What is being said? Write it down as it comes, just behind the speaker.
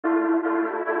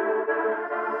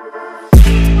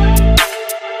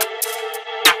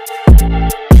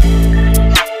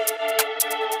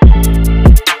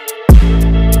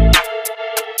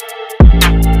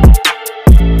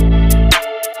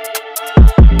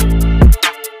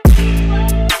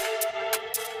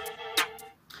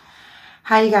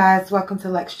Hi you guys, welcome to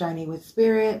Lex Journey with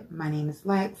Spirit. My name is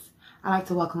Lex. I'd like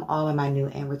to welcome all of my new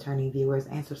and returning viewers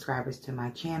and subscribers to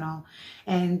my channel.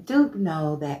 And do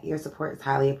know that your support is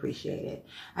highly appreciated.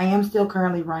 I am still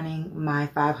currently running my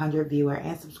 500 viewer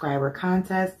and subscriber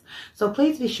contest. So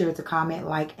please be sure to comment,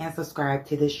 like, and subscribe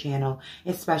to this channel,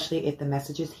 especially if the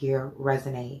messages here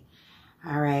resonate.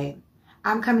 Alright,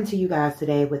 I'm coming to you guys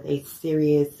today with a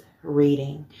serious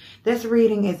reading. This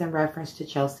reading is in reference to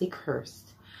Cheslie Kryst.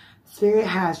 Spirit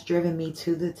has driven me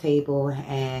to the table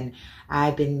and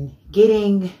I've been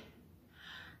getting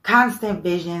constant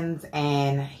visions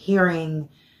and hearing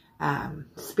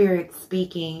Spirit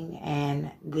speaking, and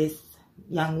this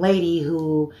young lady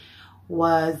who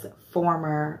was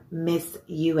former Miss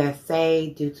USA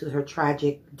due to her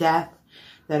tragic death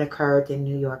that occurred in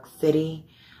New York City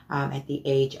at the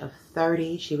age of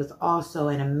 30. She was also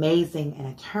an amazing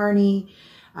attorney.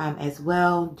 As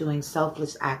well, doing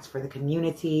selfless acts for the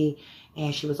community,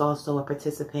 and she was also a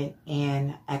participant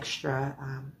and extra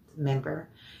member.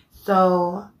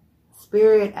 So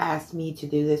Spirit asked me to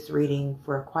do this reading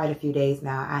for quite a few days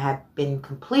now. I have been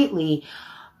completely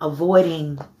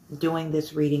avoiding doing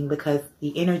this reading because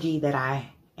the energy that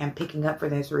I am picking up for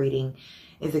this reading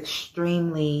is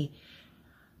extremely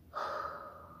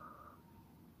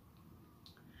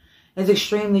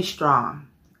strong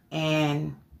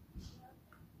and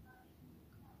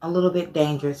a little bit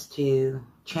dangerous to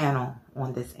channel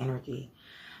on this energy.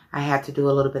 I had to do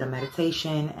a little bit of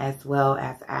meditation as well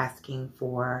as asking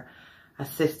for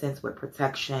assistance with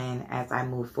protection as I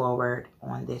move forward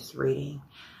on this reading.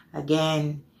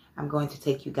 Again, I'm going to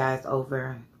take you guys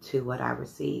over to what I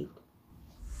received.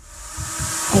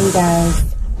 Hey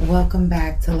guys, welcome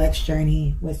back to Lex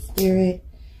Journey with Spirit.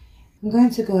 I'm going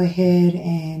to go ahead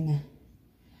and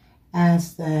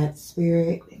ask that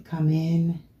Spirit come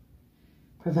in,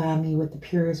 provide me with the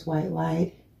purest white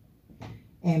light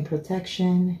and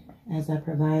protection as I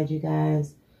provide you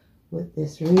guys with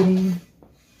this reading.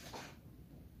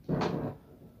 I'm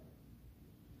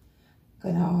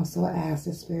going to also ask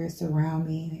the Spirit surround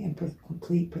me in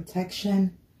complete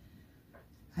protection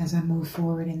as I move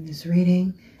forward in this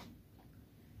reading.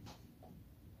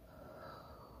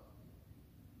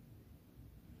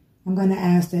 I'm going to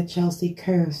ask that Cheslie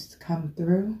Kryst come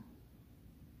through.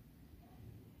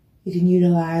 You can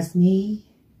utilize me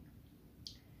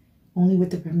only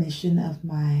with the permission of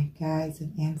my guides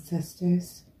and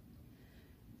ancestors,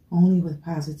 only with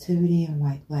positivity and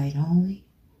white light only.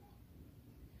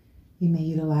 You may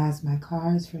utilize my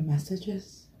cards for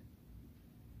messages.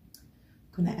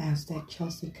 I'm going to ask that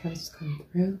Cheslie Kryst come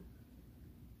through.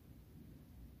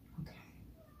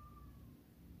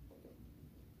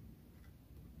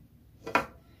 Okay.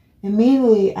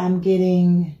 Immediately I'm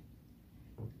getting,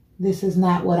 this is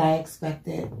not what I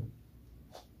expected.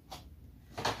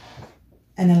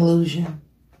 An illusion.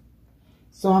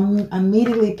 So I'm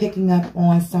immediately picking up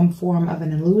on some form of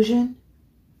an illusion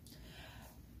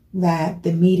that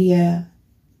the media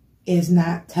is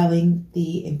not telling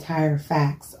the entire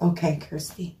facts. Okay,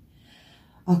 Christi.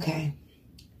 Okay.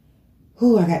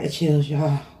 Ooh, I got the chills,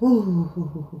 y'all.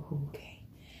 Ooh, okay.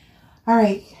 All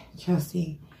right,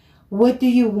 Cheslie. What do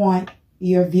you want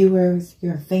your viewers,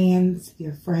 your fans,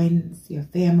 your friends, your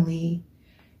family,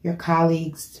 your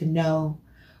colleagues to know?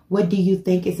 What do you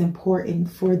think is important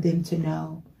for them to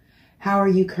know? How are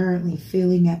you currently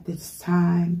feeling at this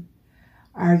time?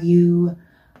 Are you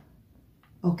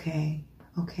okay?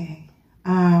 Okay.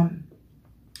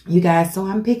 You guys, so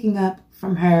I'm picking up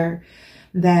from her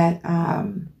that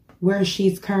where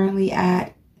she's currently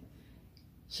at,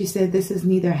 she said this is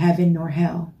neither heaven nor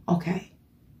hell. Okay.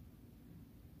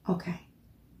 Okay.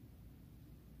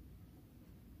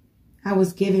 I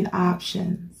was given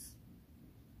options,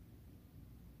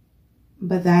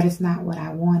 but that is not what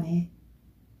I wanted.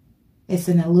 It's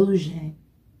an illusion.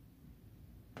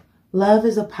 Love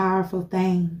is a powerful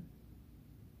thing.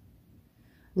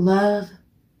 Love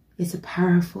is a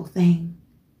powerful thing.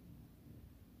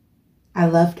 I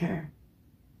loved her.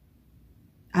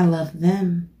 I love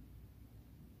them.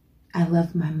 I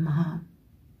love my mom.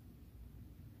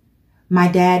 My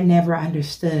dad never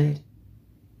understood.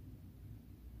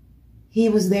 He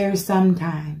was there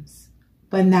sometimes,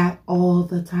 but not all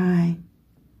the time.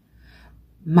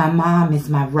 My mom is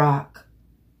my rock.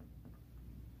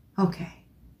 Okay.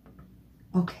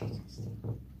 Okay.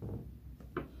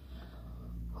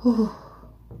 Whew.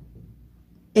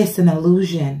 It's an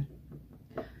illusion.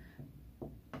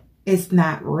 It's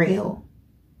not real.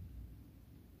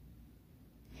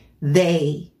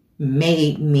 They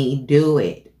made me do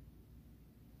it.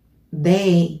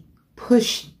 They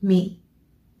pushed me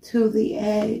to the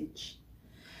edge.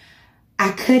 I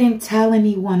couldn't tell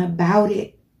anyone about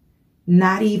it,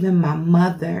 not even my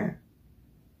mother.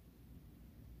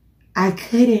 I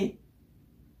couldn't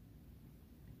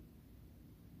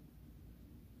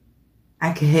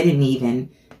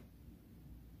even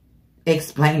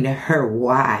explain to her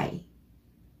why.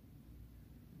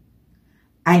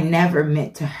 I never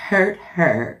meant to hurt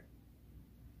her.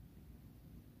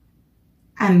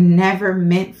 I never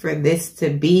meant for this to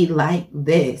be like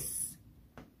this.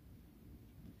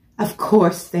 Of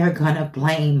course, they're gonna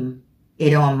blame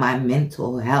it on my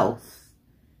mental health.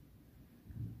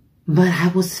 But I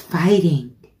was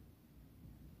fighting.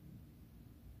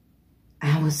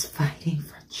 I was fighting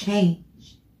for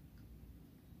change.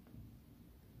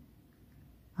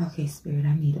 Okay, Spirit,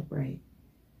 I need a break.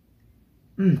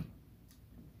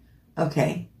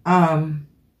 Okay.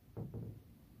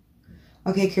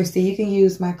 Okay, Christi, you can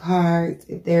use my cards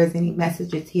if there's any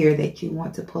messages here that you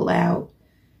want to pull out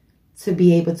to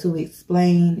be able to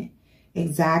explain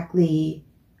exactly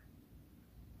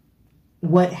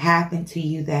what happened to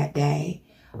you that day.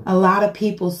 A lot of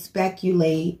people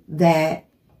speculate that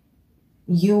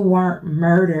you weren't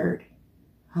murdered.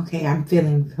 Okay, I'm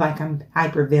feeling like I'm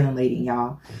hyperventilating,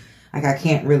 y'all. Like I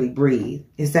can't really breathe.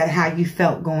 Is that how you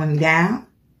felt going down?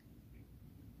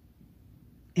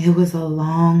 It was a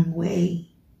long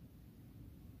way.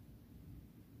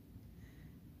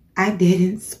 I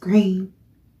didn't scream.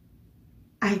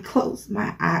 I closed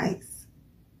my eyes.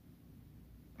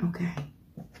 Okay.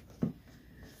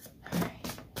 All right.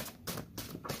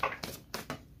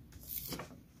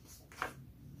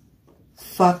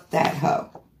 Fuck that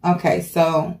hoe. Okay,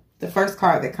 so the first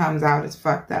card that comes out is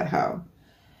fuck that hoe.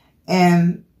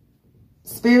 And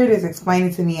Spirit is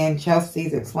explaining to me, and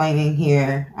Chelsea's explaining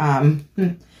here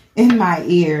in my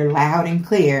ear loud and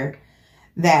clear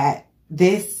that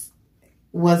this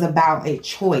was about a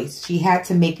choice. She had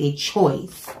to make a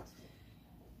choice.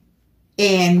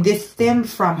 And this stemmed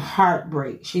from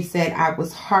heartbreak. She said, I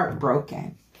was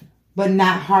heartbroken, but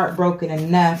not heartbroken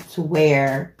enough to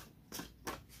where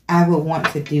I would want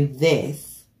to do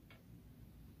this.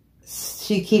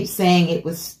 She keeps saying it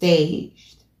was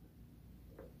staged.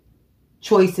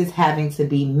 Choices having to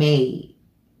be made.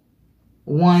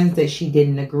 Ones that she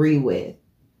didn't agree with.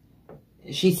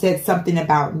 She said something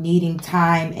about needing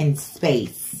time and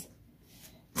space.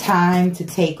 Time to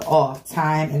take off.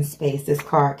 Time and space. This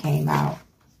card came out.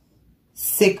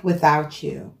 Sick without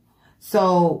you.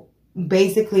 So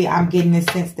basically I'm getting the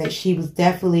sense that she was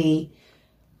definitely,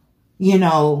 you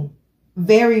know,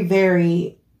 very,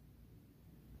 very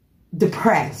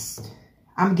depressed.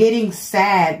 I'm getting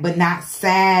sad, but not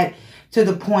sad to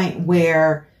the point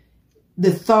where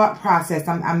the thought process,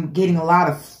 I'm getting a lot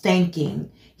of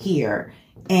thinking here.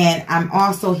 And I'm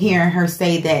also hearing her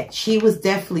say that she was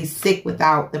definitely sick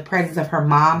without the presence of her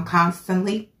mom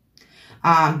constantly,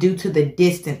 due to the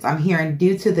distance. I'm hearing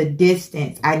due to the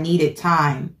distance, I needed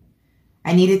time.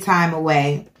 I needed time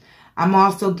away. I'm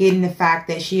also getting the fact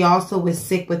that she also was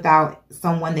sick without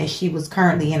someone that she was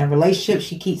currently in a relationship.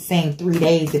 She keeps saying 3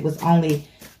 days. It was only,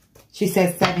 she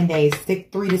said 7 days, 3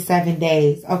 to 7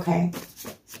 days. Okay.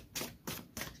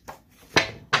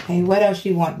 Okay, what else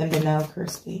you want them to know,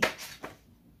 Christi?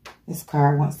 This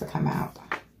card wants to come out.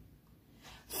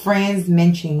 Friends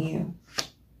mention you.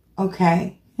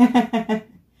 Okay.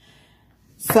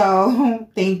 So,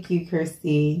 thank you,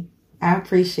 Christi. I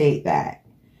appreciate that.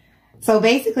 So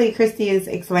basically, Christi is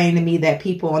explaining to me that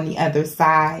people on the other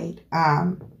side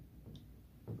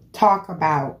talk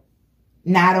about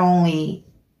not only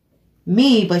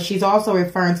me, but she's also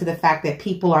referring to the fact that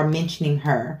people are mentioning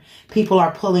her. People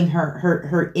are pulling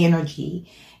her energy.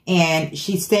 And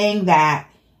she's saying that,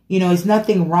 you know, there's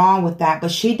nothing wrong with that,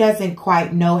 but she doesn't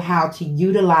quite know how to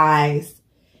utilize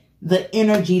the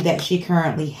energy that she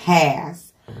currently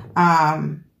has.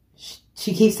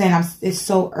 She keeps saying, it's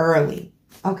so early.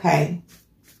 Okay.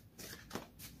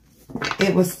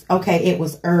 It was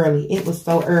early. It was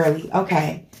so early.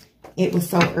 Okay. It was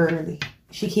so early.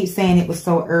 She keeps saying it was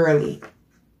so early.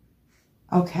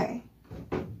 Okay.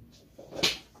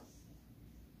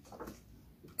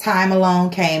 Time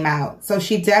alone came out. So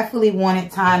she definitely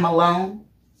wanted time alone.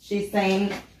 She's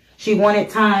saying she wanted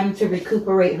time to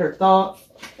recuperate her thoughts.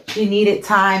 She needed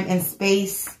time and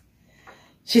space.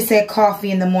 She said coffee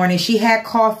in the morning. She had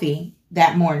coffee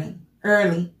that morning.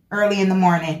 Early in the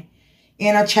morning.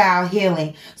 Inner child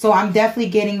healing. So I'm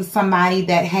definitely getting somebody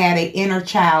that had an inner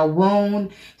child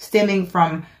wound stemming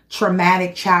from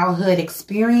traumatic childhood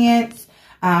experience.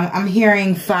 I'm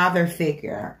hearing father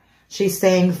figure. She's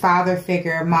saying father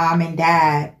figure, mom and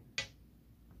dad.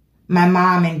 My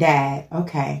mom and dad.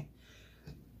 Okay.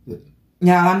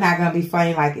 No, I'm not going to be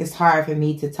funny. Like, it's hard for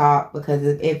me to talk because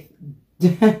if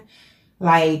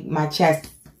like my chest,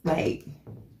 like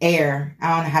air.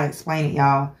 I don't know how to explain it,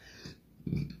 y'all.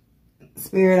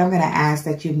 Spirit, I'm going to ask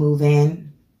that you move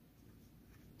in.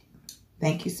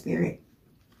 Thank you, Spirit.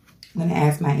 I'm going to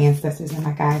ask my ancestors and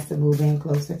my guides to move in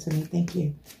closer to me. Thank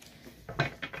you.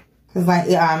 Because like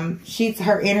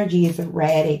her energy is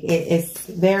erratic. It's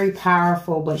very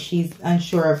powerful, but she's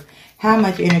unsure of how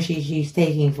much energy she's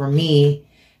taking from me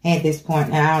at this point.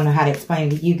 And I don't know how to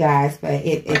explain it to you guys, but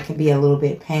it can be a little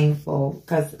bit painful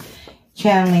because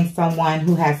channeling someone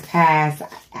who has passed,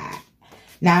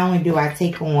 not only do I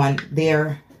take on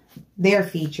their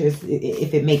features,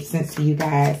 if it makes sense to you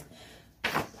guys.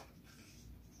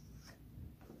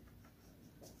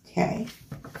 Okay.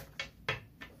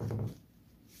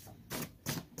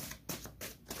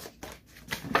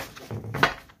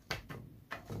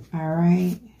 All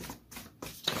right.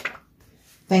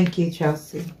 Thank you,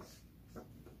 Cheslie.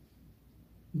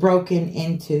 Broken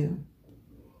into.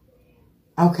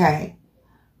 Okay.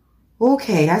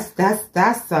 Okay,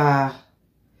 that's a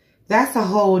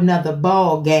whole nother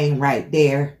ball game right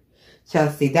there,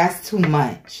 Cheslie. That's too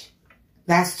much.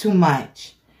 That's too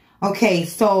much. Okay,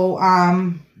 so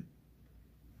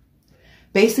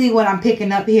basically what I'm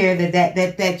picking up here,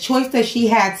 that choice that she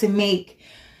had to make.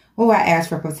 Oh, I asked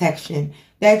for protection.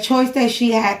 That choice that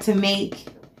she had to make,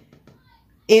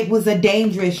 it was a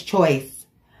dangerous choice.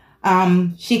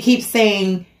 She keeps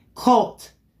saying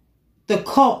cult. The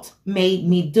cult made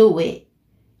me do it.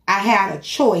 I had a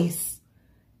choice.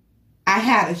 I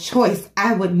had a choice.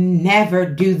 I would never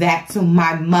do that to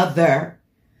my mother.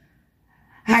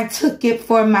 I took it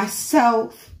for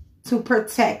myself to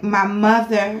protect my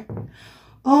mother.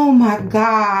 Oh my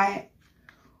God.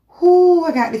 Ooh,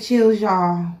 I got the chills,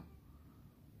 y'all.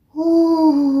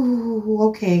 Ooh,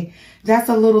 okay. That's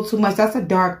a little too much. That's a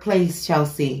dark place,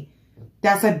 Cheslie.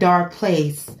 That's a dark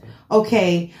place.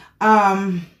 Okay.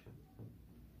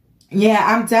 Yeah,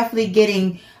 I'm definitely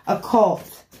getting a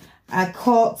cult. A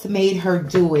cult made her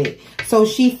do it. So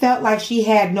she felt like she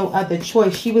had no other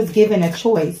choice. She was given a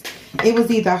choice. It was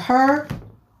either her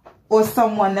or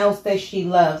someone else that she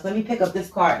loves. Let me pick up this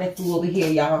card that flew over here,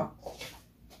 y'all.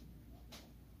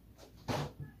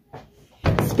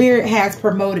 Spirit has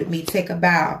promoted me. Take a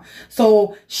bow.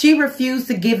 So she refused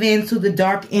to give in to the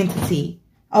dark entity.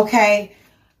 Okay.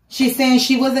 She's saying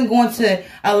she wasn't going to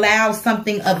allow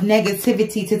something of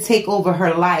negativity to take over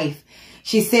her life.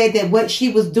 She said that what she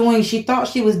was doing, she thought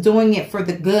she was doing it for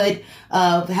the good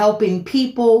of helping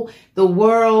people, the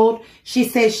world. She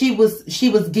said she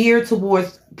was geared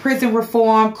towards prison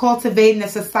reform, cultivating a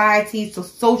society, so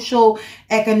social,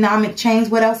 economic change.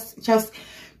 What else? Just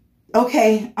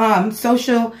okay,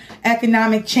 social,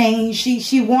 economic change.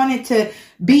 She wanted to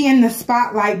be in the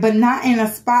spotlight, but not in a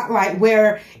spotlight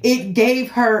where it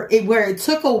gave her, where it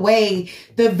took away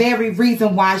the very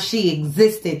reason why she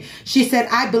existed. She said,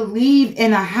 I believe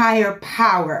in a higher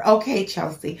power. Okay,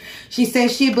 Cheslie. She said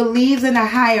she believes in a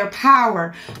higher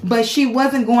power, but she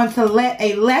wasn't going to let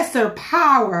a lesser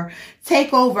power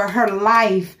take over her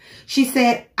life. She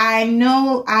said, I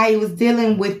know I was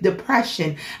dealing with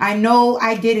depression. I know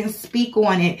I didn't speak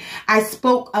on it. I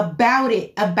spoke about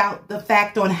it, about the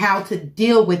fact on how to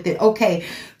deal with it. Okay,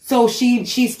 so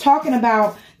she's talking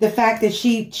about the fact that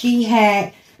she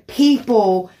had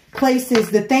people,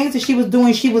 places, the things that she was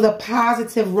doing. She was a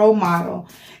positive role model,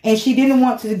 and she didn't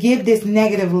want to give this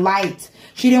negative light.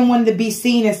 She didn't want to be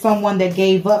seen as someone that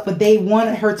gave up, but they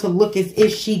wanted her to look as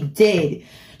if she did.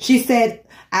 She said,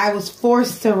 I was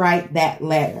forced to write that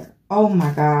letter. Oh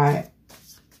my God.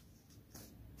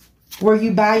 Were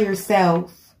you by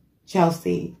yourself,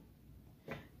 Cheslie?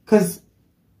 Because,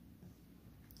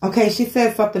 okay, she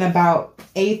said something about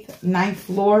 9th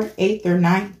floor, 8th or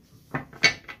 9th.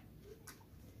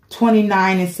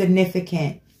 29 is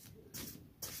significant.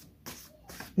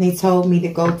 And they told me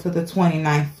to go to the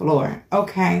 29th floor.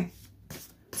 Okay.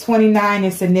 29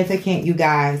 is significant, you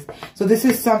guys. So this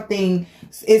is something,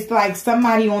 it's like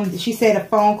somebody on, she said a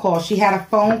phone call. She had a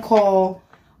phone call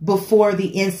before the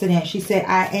incident. She said,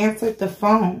 I answered the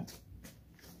phone.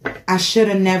 I should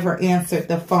have never answered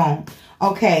the phone.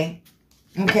 Okay.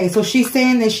 Okay. So she's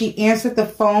saying that she answered the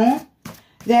phone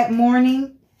that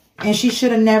morning and she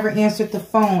should have never answered the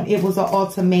phone. It was an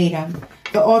ultimatum.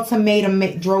 The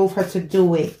ultimatum drove her to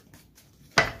do it.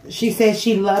 She says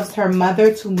she loves her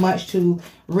mother too much to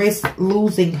risk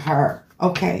losing her.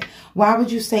 Okay. Why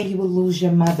would you say you would lose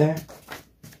your mother?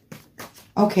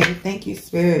 Okay. Thank you,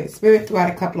 Spirit. Spirit threw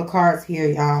out a couple of cards here,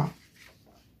 y'all.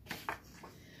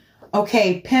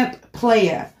 Okay. Pimp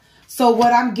player. So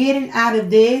what I'm getting out of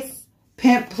this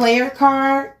pimp player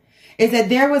card is that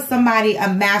there was somebody,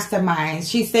 a mastermind.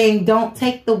 She's saying don't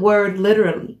take the word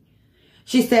literally.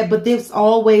 She said, but there's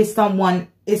always someone,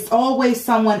 it's always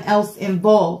someone else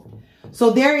involved.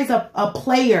 So there is a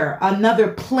player,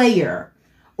 another player,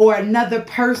 or another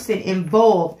person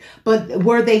involved. But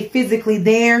were they physically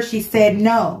there? She said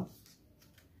no.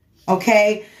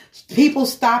 Okay. People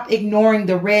stopped ignoring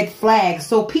the red flags.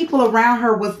 So people around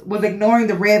her was ignoring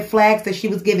the red flags that she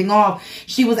was giving off.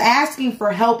 She was asking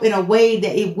for help in a way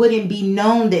that it wouldn't be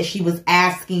known that she was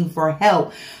asking for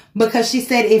help. Because she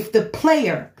said if the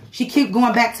player, she kept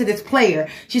going back to this player.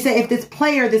 She said if this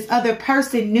player, this other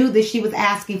person knew that she was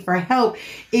asking for help,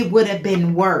 it would have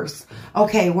been worse.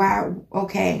 Okay, wow.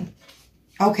 Okay.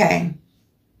 Okay.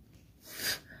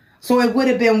 So it would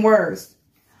have been worse.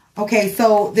 Okay,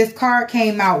 so this card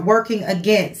came out, working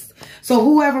against. So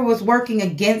whoever was working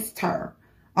against her,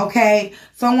 okay,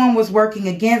 someone was working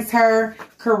against her,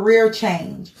 career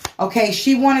change. Okay,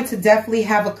 she wanted to definitely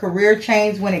have a career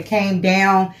change when it came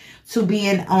down to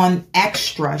being on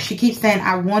extra. She keeps saying,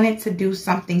 I wanted to do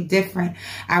something different.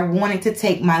 I wanted to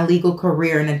take my legal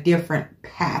career in a different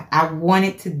path. I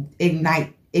wanted to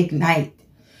ignite.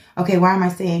 Okay, why am I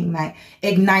saying ignite?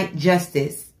 Ignite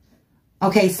justice.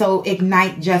 Okay, so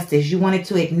ignite justice. You wanted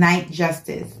to ignite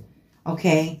justice.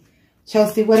 Okay.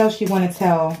 Chelsea, what else you want to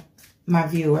tell my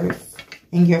viewers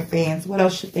and your fans? What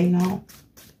else should they know?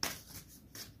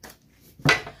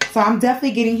 So I'm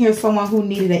definitely getting here someone who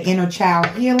needed an inner child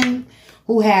healing,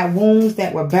 who had wounds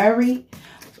that were buried.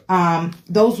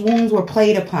 Those wounds were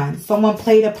played upon. Someone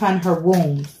played upon her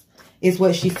wounds is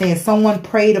what she's saying. Someone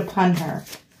preyed upon her.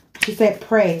 She said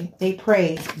pray. They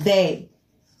prayed. They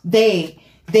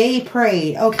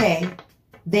prayed. Okay.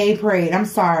 They prayed. I'm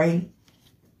sorry.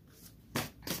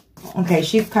 Okay,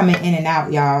 she's coming in and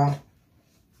out, y'all.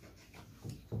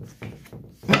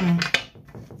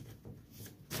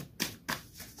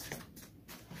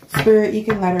 Spirit, you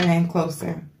can let her in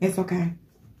closer. It's okay.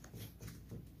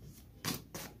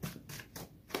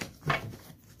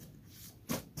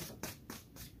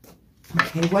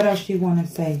 Okay, what else you want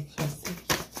to say, Chelsea?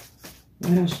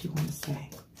 What else you want to say?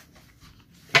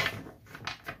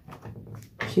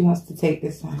 She wants to take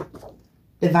this one.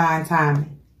 Divine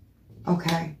timing.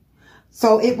 Okay.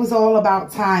 So it was all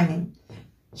about timing.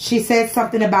 She said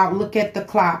something about look at the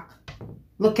clock.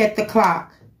 Look at the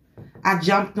clock. I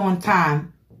jumped on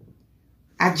time.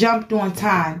 I jumped on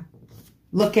time.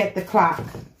 Look at the clock.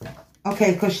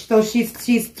 Okay, because so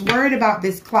she's worried about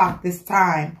this clock, this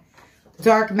time.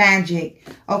 Dark magic.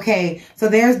 Okay, so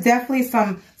there's definitely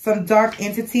some dark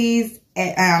entities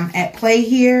at play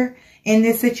here in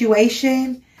this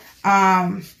situation.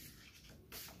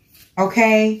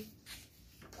 Okay.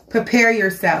 Prepare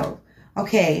yourself.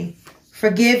 Okay.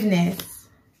 Forgiveness.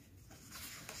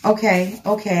 Okay.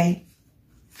 Okay.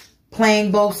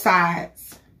 Playing both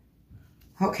sides.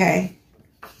 Okay.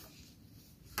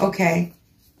 Okay.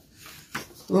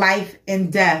 Life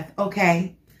and death.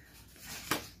 Okay.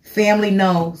 Family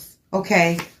knows.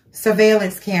 Okay.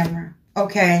 Surveillance camera.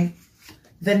 Okay.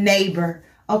 The neighbor.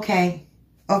 Okay.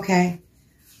 Okay.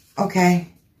 Okay.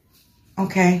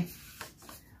 Okay.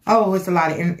 Oh, it's a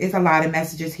lot of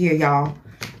messages here, y'all.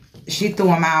 She threw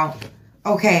them out.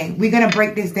 Okay, we're gonna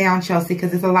break this down, Chelsea,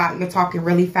 because it's a lot. You're talking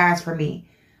really fast for me.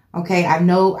 Okay, I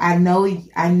know.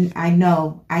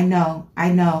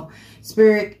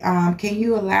 Spirit, can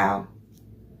you allow?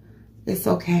 It's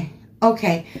okay.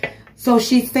 Okay. So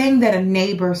she's saying that a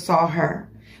neighbor saw her.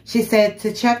 She said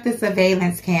to check the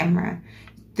surveillance camera.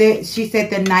 She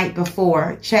said the night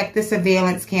before. Check the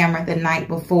surveillance camera the night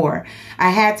before. I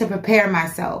had to prepare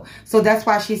myself. So that's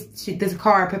why this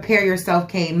card, prepare yourself,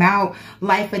 came out.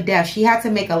 Life or death. She had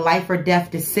to make a life or death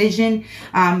decision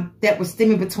that was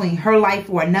stemming between her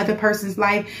life or another person's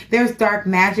life. There's dark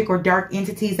magic or dark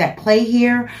entities at play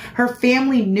here. Her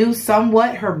family knew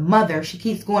somewhat. Her mother. She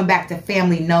keeps going back to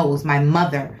family knows. My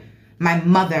mother. My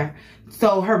mother.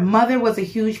 So her mother was a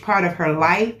huge part of her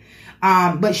life.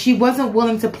 But she wasn't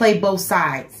willing to play both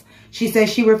sides. She said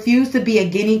she refused to be a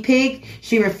guinea pig.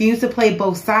 She refused to play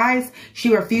both sides.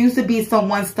 She refused to be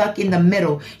someone stuck in the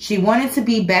middle. She wanted to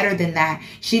be better than that.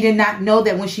 She did not know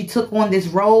that when she took on this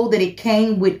role that it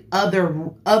came with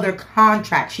other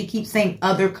contracts. She keeps saying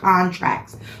other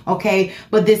contracts. Okay.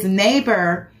 But this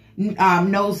neighbor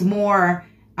knows more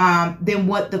than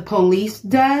what the police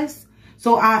does.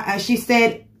 So she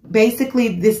said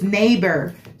basically this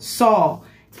neighbor saw.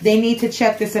 They need to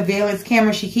check the surveillance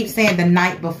camera. She keeps saying the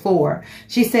night before.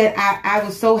 She said, I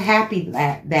was so happy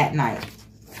that night.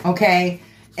 Okay.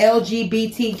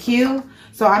 LGBTQ.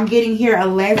 So I'm getting here a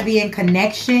lesbian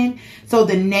connection. So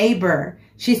the neighbor,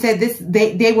 She said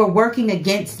they were working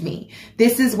against me.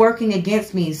 This is working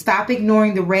against me. Stop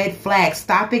ignoring the red flag.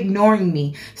 Stop ignoring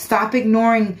me. Stop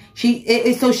ignoring.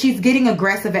 So she's getting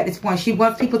aggressive at this point. She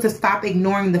wants people to stop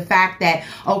ignoring the fact that,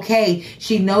 okay,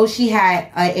 she knows she had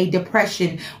a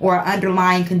depression or an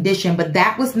underlying condition, but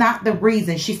that was not the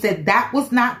reason. She said that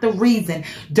was not the reason.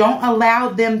 Don't allow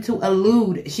them to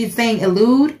elude. She's saying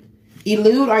elude?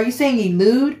 Elude? Are you saying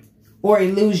elude or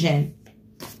illusion?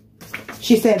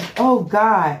 She said, oh,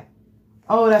 God.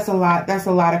 Oh, that's a lot. That's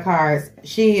a lot of cards.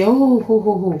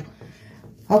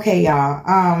 Okay,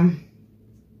 y'all.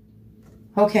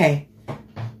 Okay.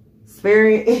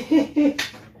 Spirit.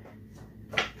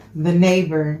 The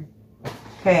neighbor.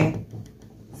 Okay.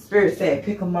 Spirit said,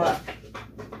 pick them up.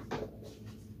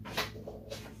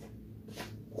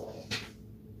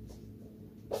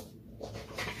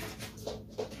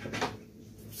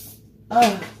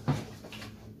 Oh.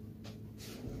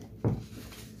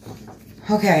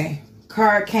 Okay,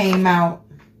 card came out.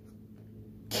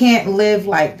 Can't live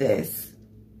like this.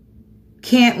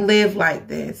 Can't live like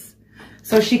this.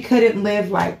 So she couldn't live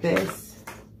like this.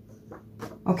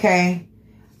 Okay.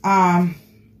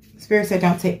 Spirit said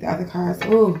don't take the other cards.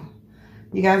 Ooh.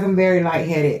 You guys, I'm very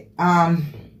lightheaded.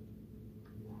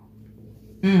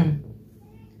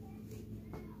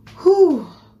 Whew,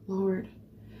 Lord.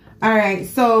 All right,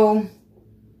 so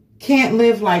can't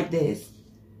live like this.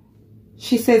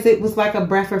 She says it was like a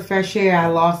breath of fresh air. I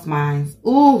lost mine.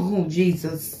 Ooh,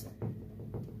 Jesus.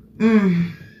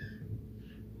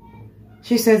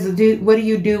 She says, what do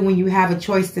you do when you have a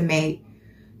choice to make?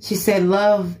 She said,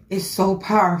 love is so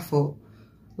powerful.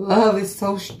 Love is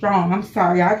so strong. I'm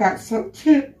sorry, I got so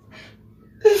ticked.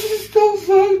 This is so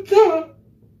fucked up.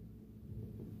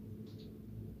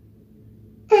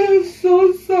 I'm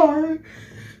so sorry.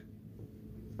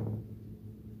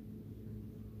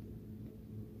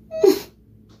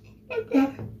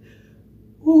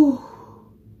 Ooh.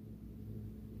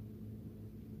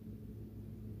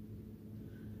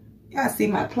 Y'all see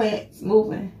my plants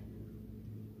moving.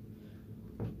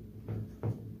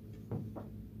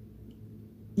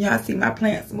 Y'all see my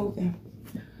plants moving.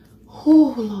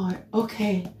 Oh, Lord.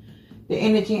 Okay. The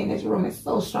energy in this room is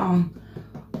so strong.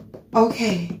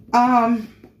 Okay.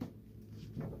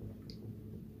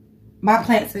 My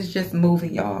plants is just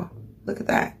moving, y'all. Look at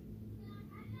that.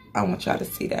 I want y'all to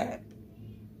see that.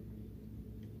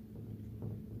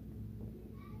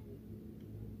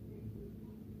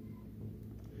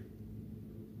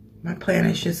 My plant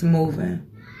is just moving.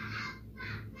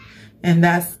 And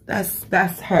that's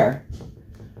her.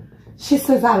 She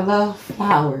says, I love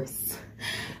flowers.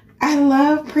 I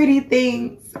love pretty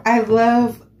things. I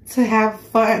love to have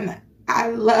fun.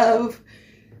 I love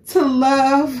to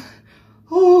love.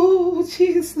 Oh,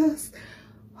 Jesus.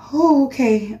 Oh,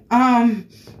 okay.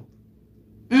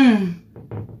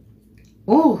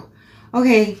 Oh,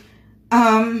 okay.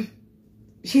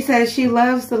 She says she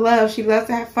loves to love. She loves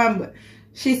to have fun, but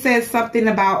she says something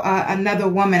about another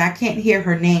woman. I can't hear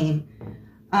her name.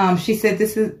 She said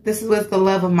this was the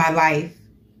love of my life.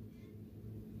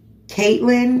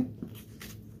 Kayla.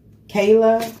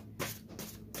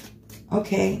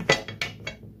 Okay.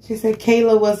 She said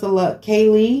Kayla was the love.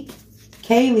 Kaylee,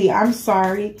 I'm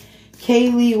sorry.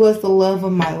 Kaylee was the love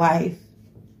of my life.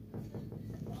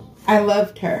 I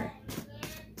loved her.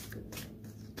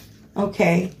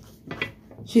 Okay.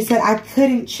 She said I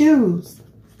couldn't choose.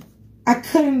 I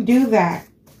couldn't do that.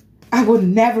 I would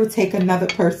never take another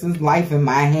person's life in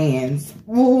my hands.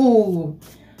 Ooh.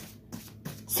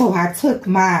 So I took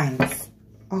mine.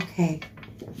 Okay.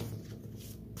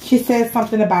 She said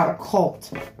something about a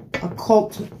cult. A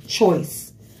cult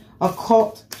choice. A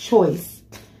cult choice.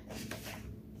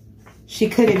 She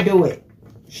couldn't do it.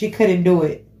 She couldn't do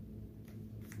it.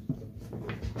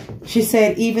 She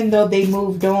said even though they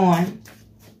moved on,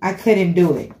 I couldn't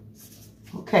do it.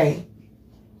 Okay.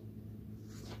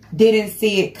 Didn't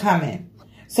see it coming.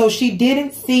 So she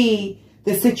didn't see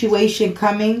the situation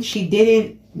coming. She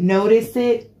didn't notice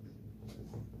it.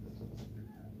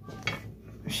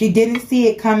 She didn't see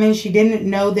it coming. She didn't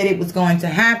know that it was going to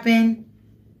happen.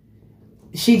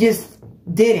 She just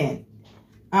didn't.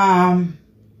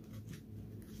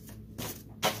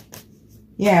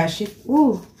 Yeah,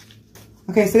 ooh.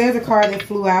 Okay, so there's a card that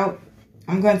flew out.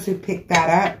 I'm going to pick that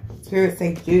up. Spirit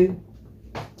say do.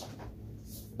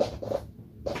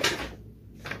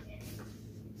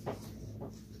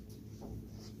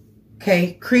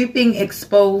 Okay, creeping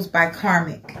exposed by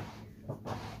karmic.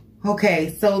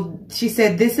 Okay, so she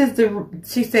said this was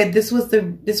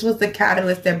the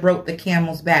catalyst that broke the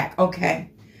camel's back.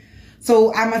 Okay.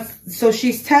 So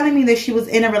she's telling me that she was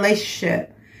in a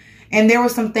relationship and there were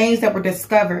some things that were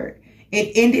discovered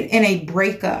It ended in a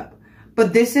breakup.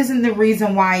 But this isn't the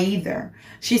reason why either.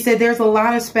 She said there's a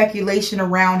lot of speculation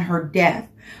around her death.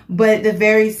 But at the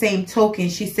very same token,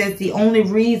 she says the only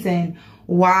reason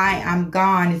why I'm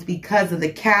gone is because of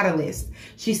the catalyst.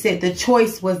 She said the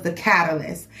choice was the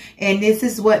catalyst. And this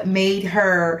is what made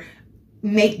her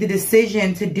make the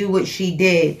decision to do what she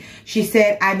did. She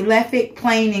said, I left it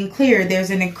plain and clear.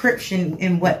 There's an encryption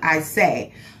in what I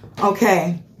say.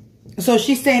 Okay. So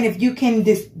she's saying if you can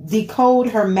decode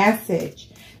her message,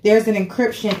 there's an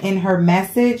encryption in her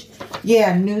message.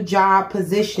 Yeah, new job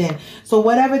position. So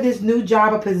whatever this new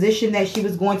job or position that she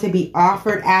was going to be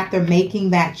offered after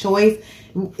making that choice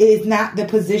is not the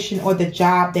position or the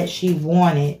job that she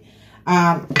wanted.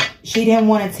 She didn't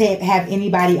want to have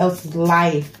anybody else's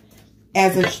life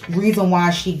as a reason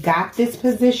why she got this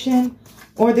position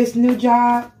or this new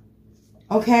job.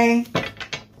 Okay.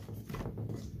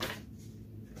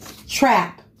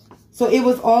 Trap. So it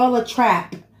was all a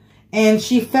trap. And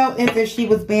she felt as if she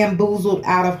was bamboozled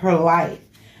out of her life.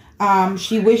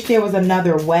 She wished there was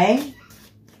another way.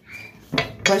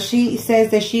 But she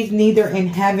says that she's neither in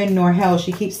heaven nor hell.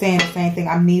 She keeps saying the same thing.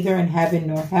 I'm neither in heaven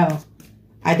nor hell.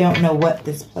 I don't know what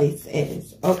this place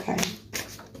is. Okay.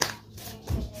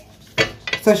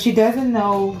 So she doesn't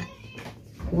know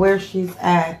where she's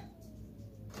at.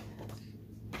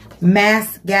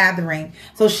 Mass gathering.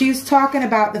 So she's talking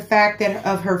about the fact that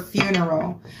of her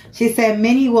funeral. She said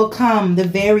many will come, the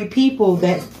very people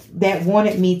that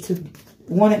wanted me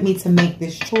to make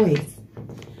this choice.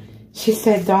 She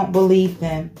said don't believe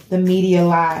them. The media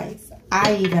lies.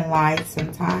 I even lied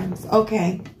sometimes.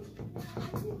 Okay.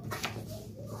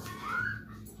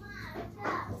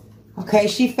 Okay,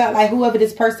 she felt like whoever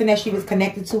this person that she was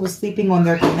connected to was sleeping on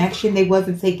their connection. They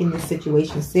wasn't taking this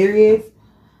situation serious.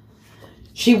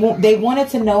 They wanted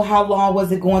to know how long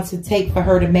was it going to take for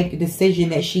her to make the decision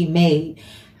that she made.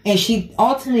 And she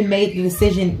ultimately made the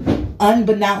decision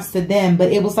unbeknownst to them,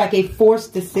 but it was like a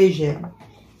forced decision.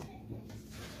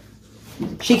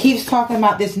 She keeps talking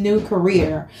about this new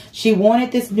career. She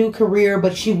wanted this new career,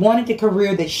 but she wanted the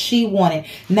career that she wanted,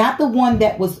 not the one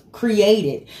that was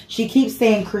created. She keeps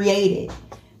saying created.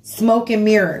 Smoke and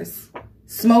mirrors.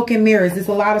 Smoke and mirrors. There's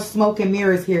a lot of smoke and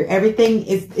mirrors here. Everything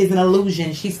is an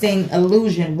illusion. She's saying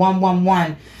illusion.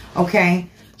 111. Okay.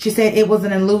 She said it was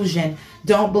an illusion.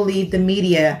 Don't believe the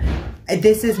media.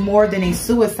 This is more than a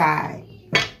suicide.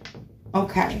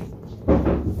 Okay.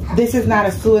 This is not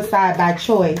a suicide by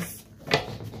choice.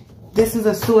 This is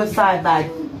a suicide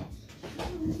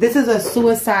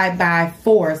by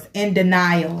force, in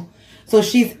denial. So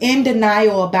she's in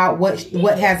denial about what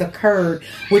has occurred,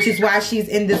 which is why she's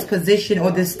in this position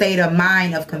or this state of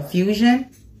mind of confusion.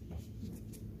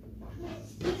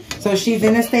 So she's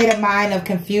in a state of mind of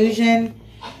confusion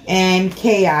and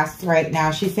chaos right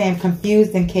now. She's saying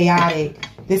confused and chaotic.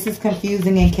 This is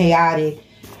confusing and chaotic.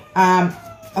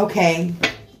 Okay.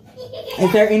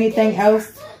 Is there anything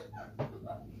else?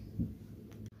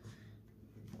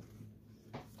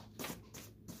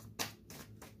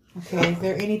 Okay, is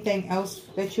there anything else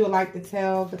that you would like to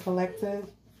tell the collective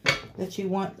that you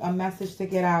want a message to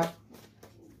get out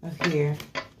of here?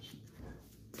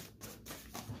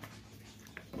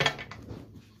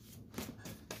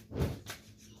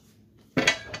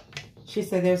 She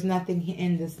said there's nothing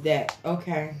in this deck.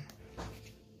 Okay.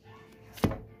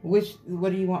 What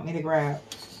do you want me to grab?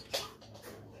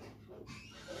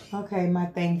 Okay, my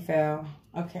thing fell.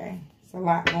 Okay, it's a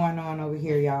lot going on over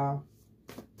here, y'all.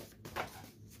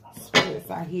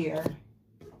 Spirits are here.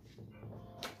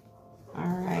 All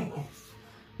right.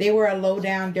 They were a low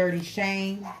down, dirty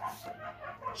shame.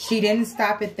 She didn't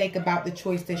stop and think about the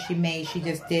choice that she made. She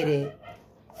just did it.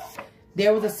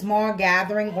 There was a small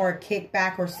gathering or a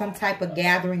kickback or some type of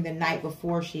gathering the night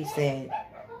before, she said.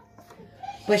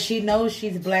 But she knows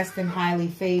she's blessed and highly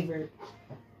favored.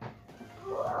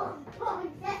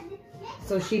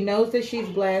 So she knows that she's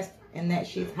blessed and that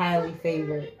she's highly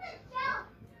favored.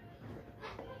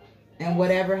 And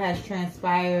whatever has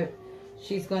transpired,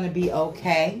 she's going to be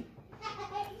okay.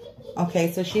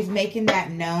 Okay, so she's making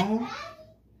that known.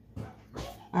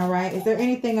 All right. Is there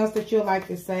anything else that you'd like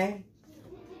to say?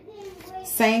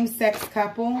 Same-sex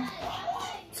couple.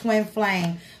 Twin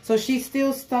flame. So she's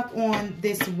still stuck on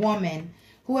this woman.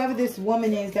 Whoever this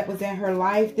woman is that was in her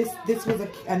life, this was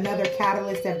another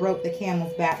catalyst that broke the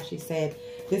camel's back, she said.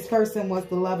 This person was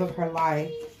the love of her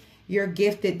life. You're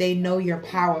gifted. They know you're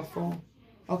powerful.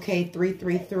 Okay,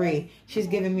 333. She's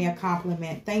giving me a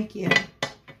compliment. Thank you.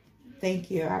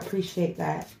 Thank you. I appreciate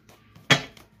that.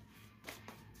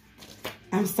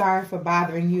 I'm sorry for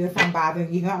bothering you. If I'm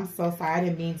bothering you, I'm so sorry. I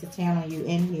didn't mean to channel you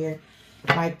in here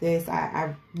like this.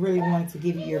 I really wanted to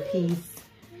give you your peace.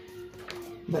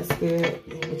 But Spirit,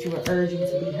 what you were urging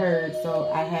to be heard,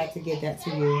 so I had to give that to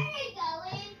you.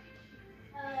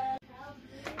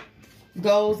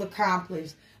 Goals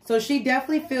accomplished. So she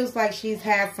definitely feels like she's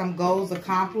had some goals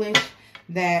accomplished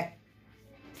that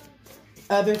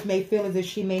others may feel as if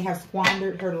she may have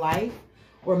squandered her life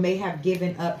or may have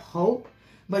given up hope.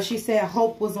 But she said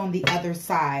hope was on the other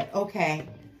side. Okay.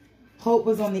 Hope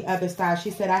was on the other side. She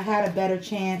said, I had a better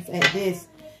chance at this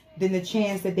than the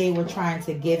chance that they were trying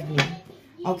to give me.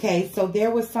 Okay, so there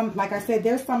was some, like I said,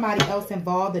 there's somebody else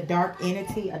involved, a dark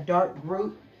entity, a dark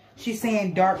group. She's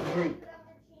saying dark group.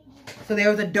 So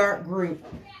there was a dark group.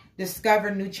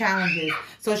 Discover new challenges.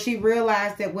 So she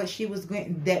realized that what she was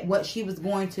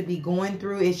going to be going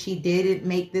through if she didn't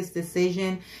make this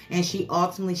decision, and she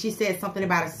said something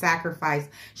about a sacrifice.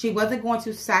 She wasn't going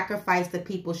to sacrifice the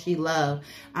people she loved.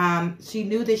 She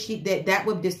knew that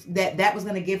that was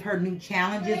going to give her new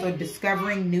challenges, or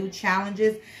discovering new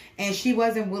challenges, and she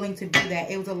wasn't willing to do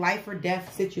that. It was a life or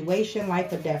death situation,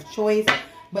 life or death choice.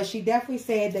 But she definitely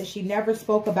said that she never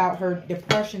spoke about her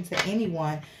depression to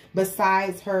anyone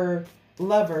besides her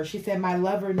lover. She said, my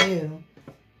lover knew.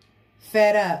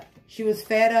 Fed up. She was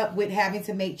fed up with having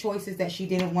to make choices that she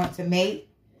didn't want to make.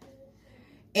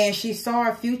 And she saw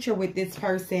a future with this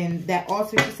person that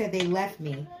also, she said, they left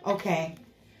me. Okay.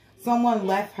 Someone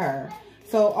left her.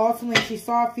 So ultimately, she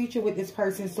saw a future with this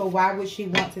person. So why would she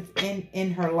want to end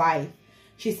in her life?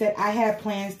 She said, I had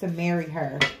plans to marry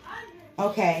her.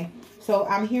 Okay. So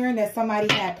I'm hearing that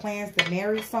somebody had plans to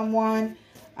marry someone,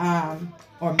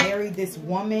 or marry this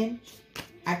woman.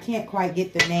 I can't quite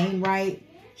get the name right.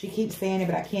 She keeps saying it,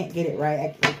 but I can't get it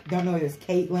right. I don't know if it's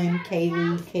Caitlin,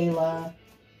 Kaylee, Kayla.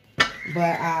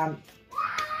 But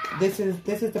this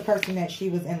is the person that she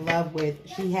was in love with.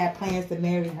 She had plans to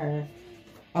marry her.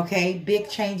 Okay, big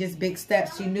changes, big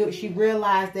steps. She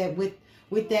realized that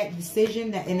with that decision,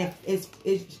 that, and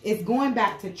it's going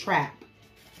back to trap.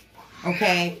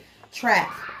 Okay.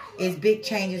 Trap is big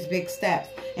changes, big steps.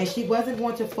 And she wasn't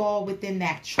going to fall within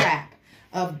that trap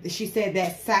she said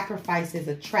that sacrifice is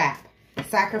a trap.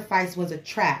 Sacrifice was a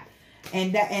trap.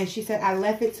 And she said, I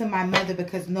left it to my mother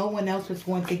because no one else was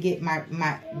going to get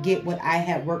get what I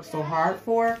had worked so hard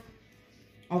for.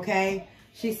 Okay.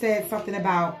 She said something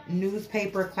about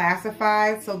newspaper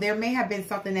classified. So there may have been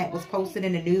something that was posted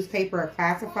in the newspaper or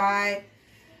classified.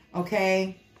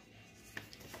 Okay.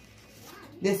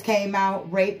 This came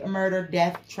out, rape, murder,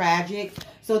 death, tragic.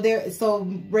 So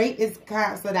rape is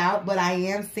canceled out, but I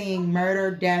am seeing murder,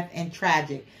 death, and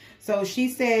tragic. So she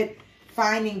said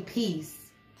finding peace.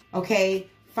 Okay?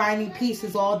 Finding peace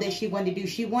is all that she wanted to do.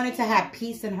 She wanted to have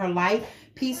peace in her life,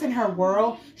 peace in her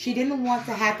world. She didn't want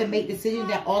to have to make decisions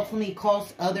that ultimately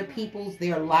cost other people's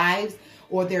their lives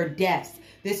or their deaths.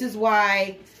 This is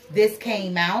why this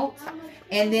came out.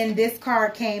 And then this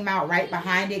card came out right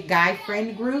behind it, guy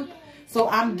friend group. So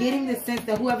I'm getting the sense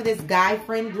that whoever this guy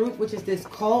friend group, which is this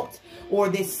cult or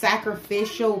this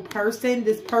sacrificial person,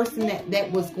 this person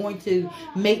that was going to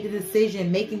make the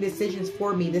decision, making decisions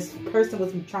for me. This person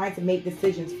was trying to make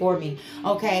decisions for me,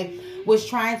 okay, was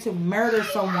trying to murder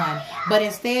someone. But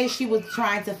instead, she was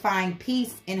trying to find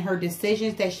peace in her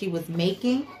decisions that she was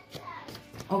making,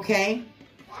 okay.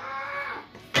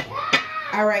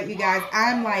 All right, you guys,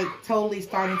 I'm like totally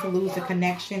starting to lose the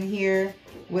connection here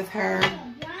with her.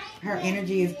 Her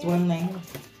energy is dwindling.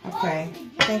 Okay.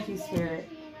 Thank you, Spirit.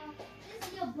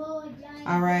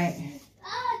 All right.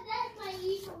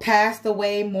 Passed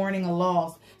away, mourning a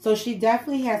loss. So she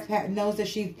definitely knows that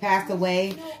she passed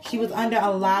away. She was under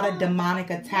a lot of demonic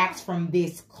attacks from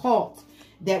this cult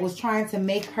that was trying to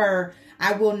make her,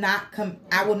 I will not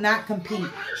compete.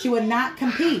 She would not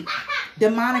compete.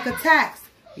 Demonic attacks.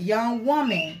 Young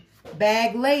woman.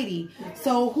 Bag lady.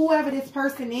 So whoever this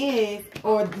person is,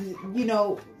 or you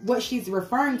know what she's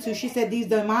referring to, she said these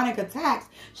demonic attacks,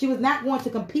 she was not going to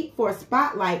compete for a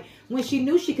spotlight when she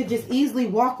knew she could just easily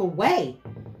walk away.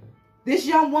 This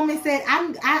young woman said,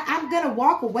 I'm gonna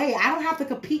walk away. I don't have to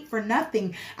compete for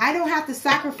nothing. I don't have to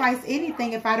sacrifice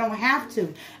anything if I don't have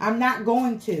to. I'm not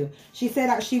going to. She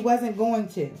said she wasn't going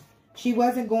to. She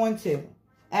wasn't going to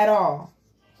at all.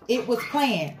 It was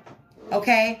planned.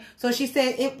 Okay, so she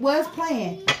said it was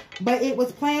planned, but it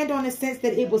was planned on the sense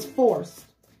that it was forced.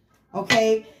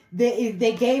 Okay,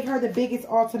 they gave her the biggest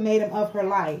ultimatum of her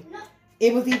life.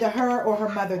 It was either her or her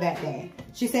mother that day.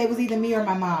 She said it was either me or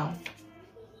my mom.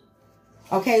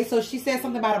 Okay, so she said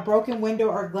something about a broken window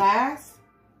or glass.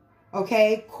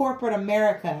 Okay, corporate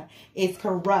America is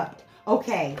corrupt.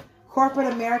 Okay,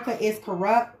 corporate America is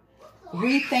corrupt.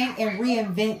 Rethink and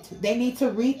reinvent. They need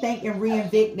to rethink and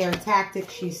reinvent their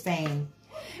tactics, she's saying.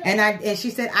 And she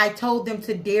said, I told them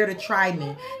to dare to try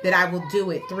me, that I will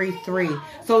do it. 3-3.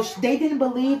 So they didn't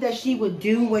believe that she would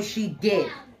do what she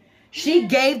did. She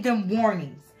gave them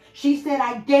warnings. She said,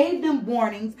 I gave them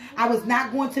warnings. I was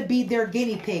not going to be their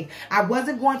guinea pig. I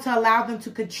wasn't going to allow them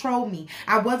to control me.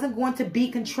 I wasn't going to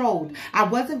be controlled. I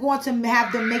wasn't going to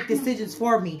have them make decisions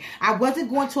for me. I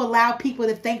wasn't going to allow people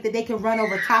to think that they can run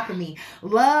over top of me.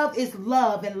 Love is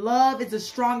love, and love is the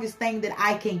strongest thing that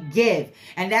I can give.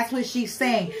 And that's what she's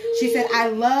saying. She said, I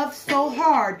love so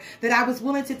hard that I was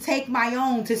willing to take my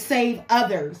own to save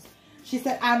others. She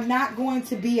said, I'm not going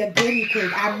to be a guinea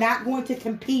pig. I'm not going to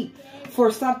compete for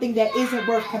something that isn't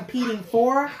worth competing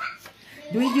for.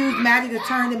 We use magic to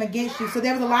turn them against you. So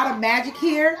there was a lot of magic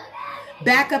here.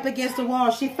 Back up against the wall.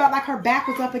 She felt like her back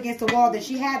was up against the wall, that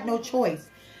she had no choice.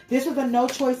 This was a no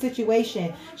choice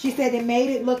situation. She said it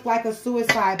made it look like a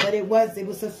suicide, but it was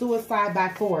a suicide by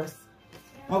force.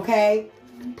 Okay?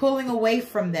 Pulling away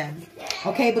from them.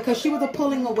 Okay? Because she was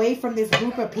pulling away from this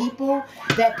group of people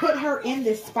that put her in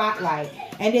this spotlight.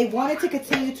 And they wanted to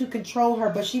continue to control her,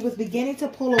 but she was beginning to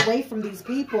pull away from these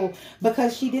people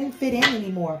because she didn't fit in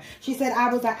anymore. She said,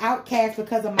 I was an outcast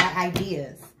because of my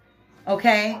ideas.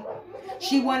 Okay?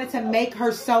 She wanted to make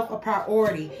herself a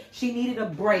priority. She needed a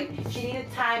break. She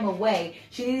needed time away.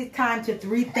 She needed time to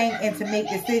rethink and to make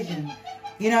decisions.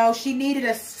 You know, she needed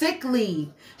a sick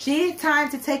leave. She needed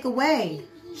time to take away.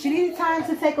 She needed time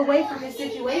to take away from this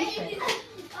situation.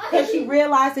 Because she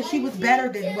realized that she was better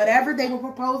than whatever they were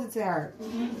proposing to her.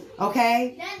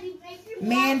 Okay?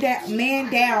 Man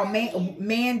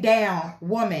down,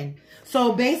 woman.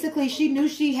 So basically, she knew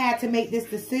she had to make this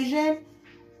decision.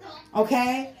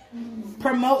 Okay?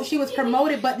 She was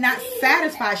promoted but not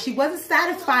satisfied. She wasn't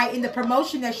satisfied in the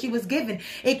promotion that she was given.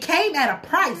 It came at a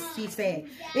price, she said.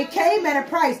 It came at a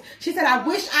price. She said, I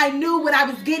wish I knew what I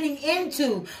was getting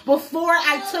into before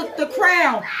I took the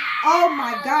crown. Oh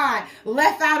my God.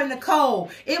 Left out in the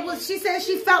cold. She said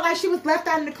she felt like she was left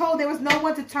out in the cold. There was no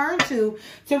one to turn to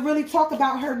really talk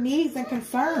about her needs and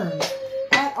concerns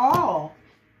at all.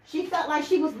 She felt like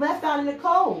she was left out in the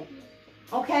cold.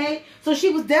 Okay, so she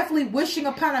was definitely wishing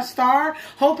upon a star,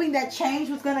 hoping that change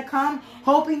was going to come,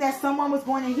 hoping that someone was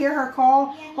going to hear her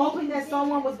call, hoping that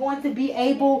someone was going to be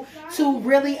able to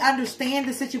really understand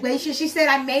the situation. She said,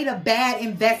 I made a bad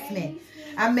investment.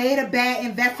 I made a bad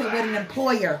investment with an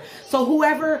employer. So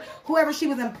whoever she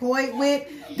was employed with,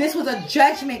 this was a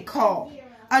judgment call.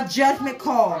 A judgment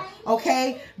call,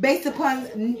 okay, based upon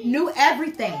knew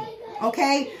everything.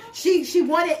 Okay, she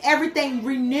wanted everything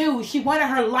renewed. She wanted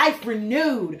her life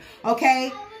renewed.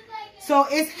 Okay, so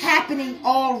it's happening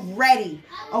already.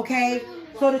 Okay,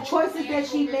 so the choices that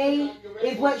she made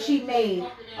is what she made.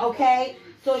 Okay,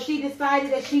 so she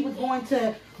decided that she was going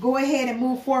to go ahead and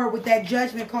move forward with that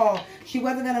judgment call. She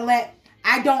wasn't going to let,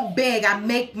 I don't beg, I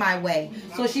make my way.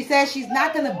 So she says she's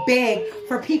not going to beg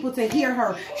for people to hear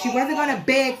her. She wasn't going to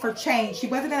beg for change. She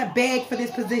wasn't going to beg for this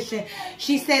position.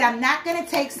 She said, I'm not going to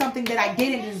take something that I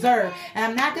didn't deserve. And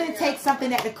I'm not going to take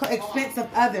something at the expense of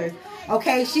others.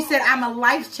 Okay? She said, I'm a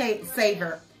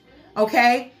lifesaver.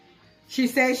 Okay? She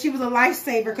said she was a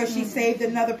lifesaver because she saved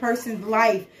another person's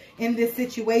life in this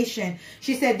situation.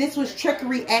 She said this was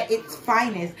trickery at its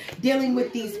finest, dealing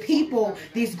with these people,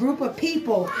 this group of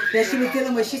people that she was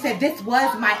dealing with. She said this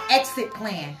was my exit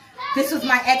plan. This was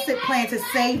my exit plan to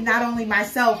save not only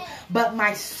myself, but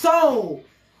my soul.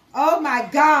 Oh my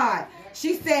God.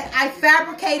 She said I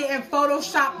fabricated and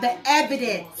photoshopped the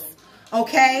evidence.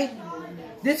 Okay?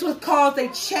 This was caused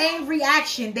a chain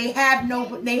reaction. They have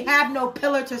no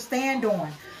pillar to stand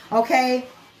on. Okay?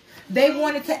 They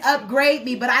wanted to upgrade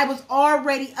me, but I was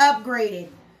already upgraded.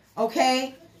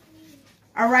 Okay?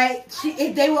 All right?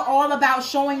 They were all about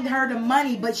showing her the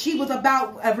money, but she was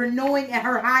about renewing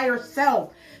her higher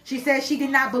self. She said she did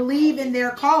not believe in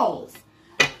their cause.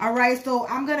 All right? So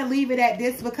I'm going to leave it at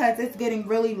this because it's getting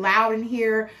really loud in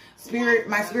here.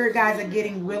 My spirit guides are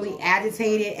getting really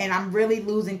agitated, and I'm really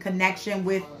losing connection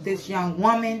with this young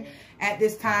woman at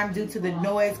this time due to the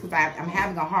noise, because I'm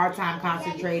having a hard time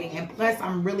concentrating, and plus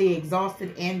I'm really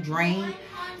exhausted and drained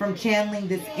from channeling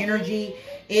this energy.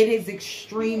 It is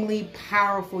extremely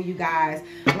powerful, you guys.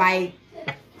 Like,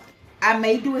 I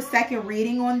may do a second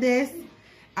reading on this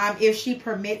if she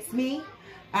permits me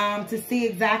to see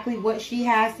exactly what she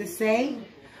has to say.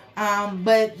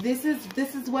 But this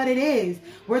is what it is.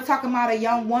 We're talking about a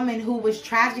young woman who was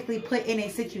tragically put in a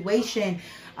situation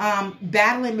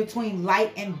battling between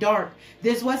light and dark.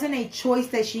 This wasn't a choice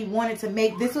that she wanted to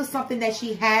make. This was something that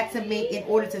she had to make in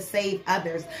order to save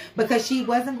others, because she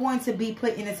wasn't going to be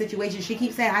put in a situation. She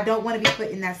keeps saying, I don't want to be put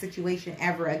in that situation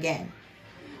ever again.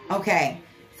 Okay,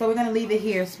 so we're going to leave it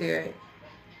here, Spirit.